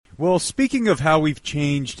Well, speaking of how we've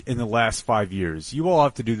changed in the last 5 years, you all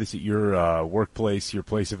have to do this at your workplace, your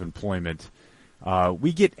place of employment.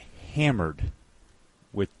 We get hammered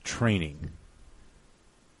with training.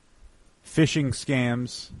 Phishing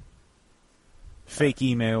scams, fake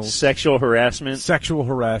emails. Sexual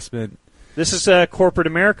harassment. This is corporate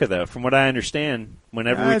America, though, from what I understand,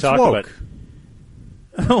 whenever we talk woke.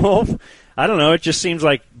 about Well, I don't know. It just seems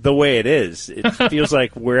like the way it is. It feels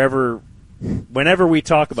like whenever we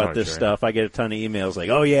talk about this stuff, I get a ton of emails like,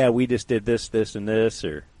 oh, yeah, we just did this, this, and this.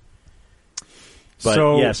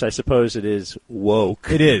 But, yes, I suppose it is woke.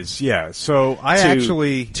 It is, yeah. So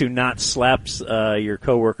to not slap your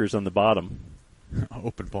coworkers on the bottom.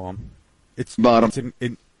 Open palm. It's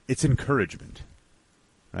encouragement,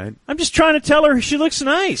 right? I'm just trying to tell her she looks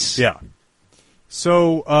nice. Yeah.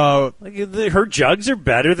 So her jugs are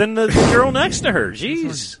better than the girl next to her.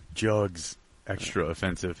 Jeez. Jugs, extra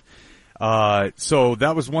offensive. So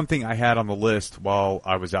that was one thing I had on the list while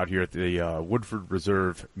I was out here at the Woodford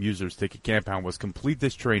Reserve Musers Ticket Campound was complete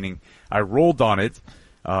this training. I rolled on it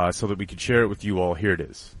so that we could share it with you all. Here it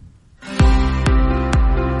is.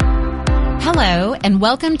 Hello, and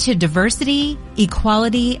welcome to Diversity,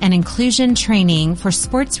 Equality, and Inclusion Training for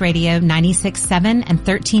Sports Radio 96.7 and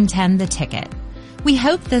 1310 The Ticket. We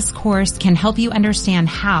hope this course can help you understand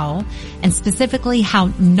how, and specifically how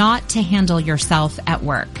not to handle yourself at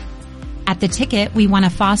work. At The Ticket, we want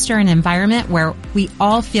to foster an environment where we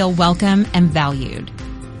all feel welcome and valued.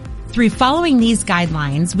 Through following these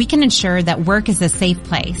guidelines, we can ensure that work is a safe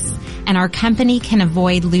place and our company can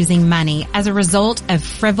avoid losing money as a result of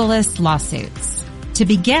frivolous lawsuits. To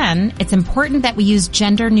begin, it's important that we use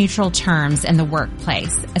gender-neutral terms in the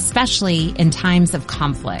workplace, especially in times of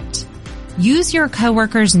conflict. Use your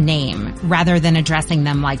coworker's name rather than addressing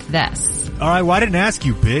them like this. All right, well, I didn't ask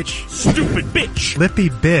you, bitch. Stupid bitch. Lippy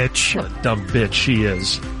bitch. What a dumb bitch she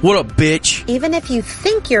is. What up, bitch? Even if you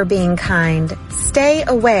think you're being kind, stay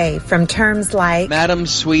away from terms like Madam,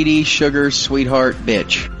 sweetie, sugar, sweetheart,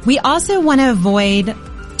 bitch. We also want to avoid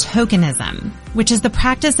tokenism, which is the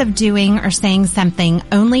practice of doing or saying something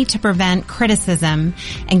only to prevent criticism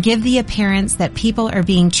and give the appearance that people are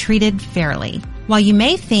being treated fairly. While you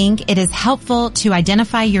may think it is helpful to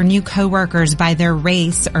identify your new coworkers by their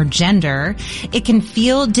race or gender, it can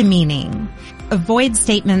feel demeaning. Avoid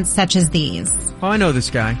statements such as these. Oh, I know this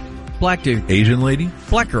guy. Black dude. Asian lady.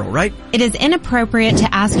 Black girl, right? It is inappropriate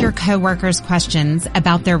to ask your coworkers questions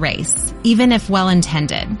about their race, even if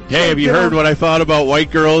well-intended. Hey, have you heard what I thought about white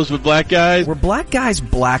girls with black guys? Were black guys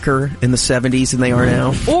blacker in the 70s than they are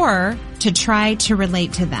now? Or to try to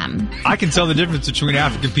relate to them. I can tell the difference between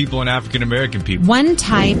African people and African American people. One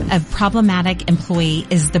type of problematic employee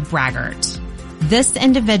is the braggart. This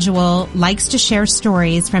individual likes to share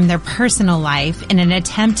stories from their personal life in an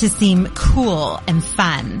attempt to seem cool and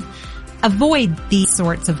fun. Avoid these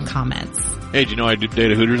sorts of comments. Hey, do you know I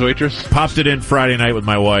date a Hooters waitress? Popped it in Friday night with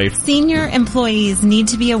my wife. Senior employees need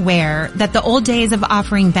to be aware that the old days of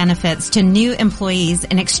offering benefits to new employees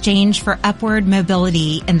in exchange for upward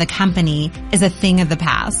mobility in the company is a thing of the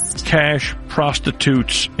past. Cash,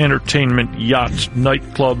 prostitutes, entertainment, yachts,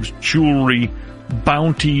 nightclubs, jewelry,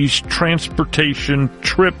 bounties, transportation,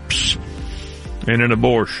 trips, and an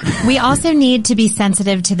abortion. We also need to be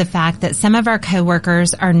sensitive to the fact that some of our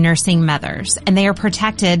coworkers are nursing mothers, and they are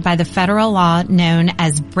protected by the federal law known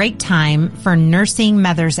as Break Time for Nursing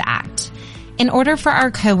Mothers Act. In order for our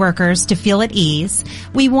coworkers to feel at ease,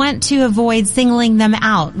 we want to avoid singling them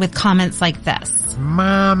out with comments like this.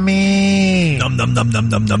 Mommy. Num num num num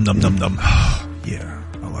num num num num num. Yeah,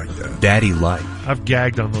 I like that. Daddy like. I've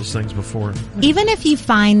gagged on those things before. Even if you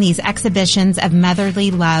find these exhibitions of motherly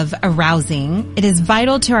love arousing, it is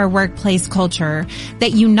vital to our workplace culture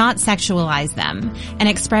that you not sexualize them and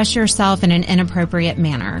express yourself in an inappropriate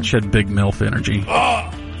manner. She had big MILF energy.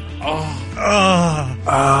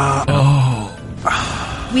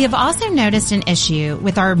 We have also noticed an issue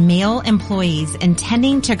with our male employees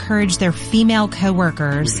intending to encourage their female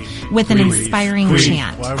coworkers with an inspiring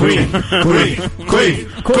chant.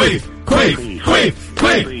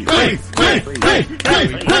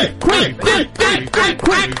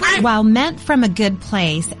 While meant from a good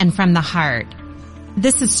place and from the heart,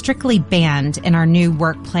 this is strictly banned in our new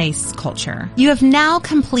workplace culture. You have now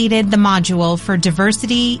completed the module for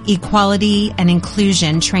Diversity, Equality, and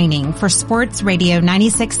Inclusion training for Sports Radio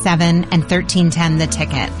 96.7 and 1310 The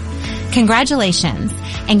Ticket. Congratulations,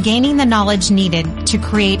 and gaining the knowledge needed to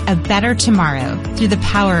create a better tomorrow through the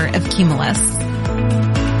power of Cumulus.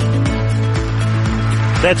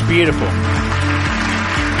 That's beautiful.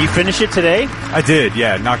 You finish it today? I did,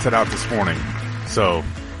 yeah. Knocked it out this morning. So,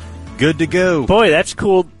 good to go. Boy, that's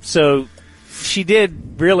cool. So, she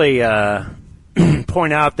did really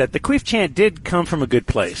point out that the queef chant did come from a good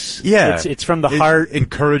place. Yeah. It's from the heart.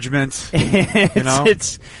 Encouragement.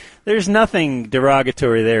 There's nothing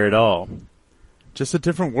derogatory there at all. Just a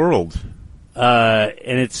different world.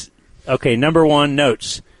 And it's, okay, number one,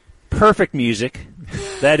 notes. Perfect music.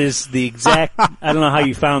 That is the exact, I don't know how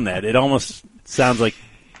you found that. It almost sounds like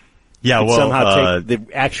somehow take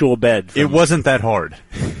the actual bed. It wasn't that hard.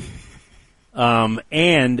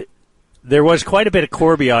 And there was quite a bit of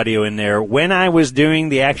Corby audio in there. When I was doing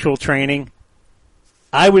the actual training,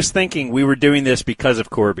 I was thinking we were doing this because of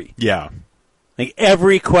Corby. Yeah. Like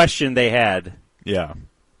every question they had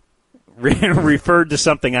referred to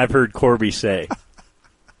something I've heard Corby say.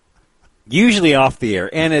 Usually off the air,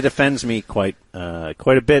 and it offends me quite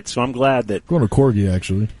a bit, so I'm glad that... Going to Corgi,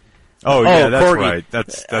 actually. Oh, yeah, that's Corgi. right.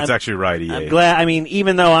 That's actually right, EA. I'm glad, I mean,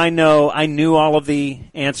 even though I knew all of the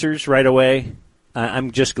answers right away,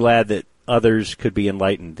 I'm just glad that others could be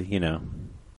enlightened, you know.